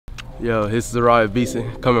Yo, it's Zeriah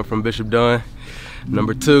Beason coming from Bishop Dunne,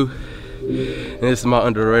 number 2. And this is my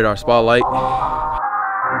under the radar spotlight.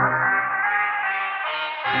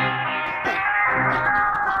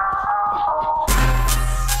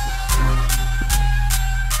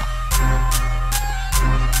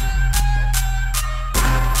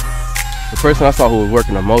 The person I saw who was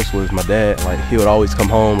working the most was my dad. Like, he would always come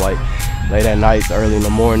home like late at night, early in the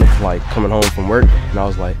morning, like coming home from work. And I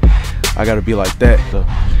was like, I gotta be like that. So,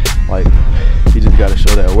 like, you just gotta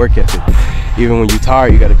show that work ethic. Even when you're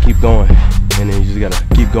tired, you gotta keep going. And then you just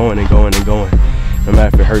gotta keep going and going and going. No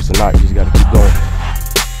matter if it hurts or not, you just gotta keep going.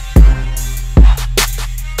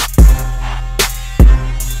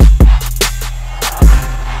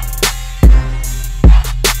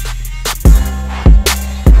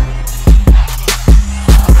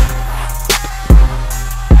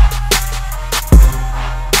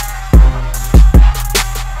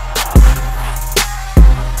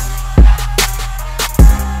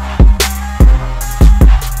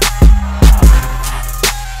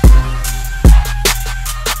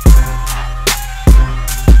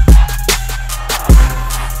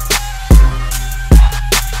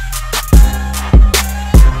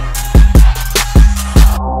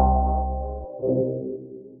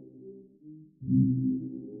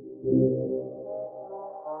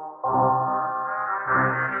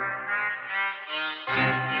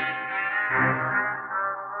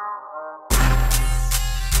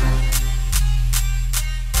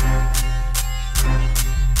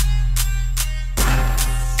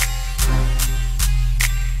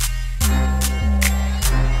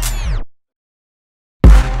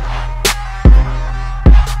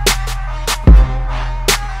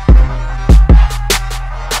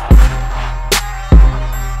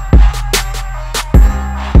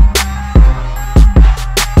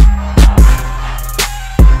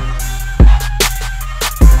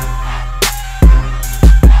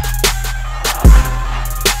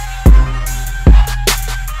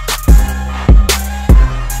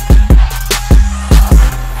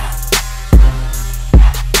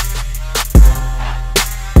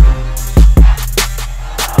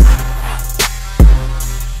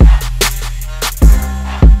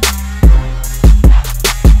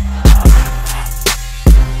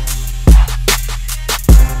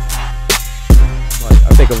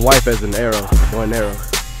 Of life as an arrow, one arrow.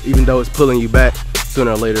 Even though it's pulling you back,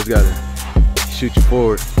 sooner or later it's gotta shoot you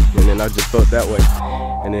forward. And then I just felt that way.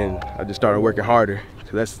 And then I just started working harder,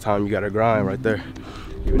 because that's the time you gotta grind right there.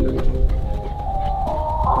 Even though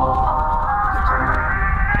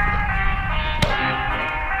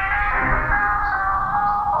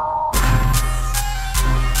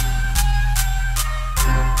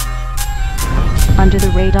Under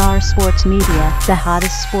the Radar Sports Media, the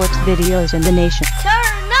hottest sports videos in the nation.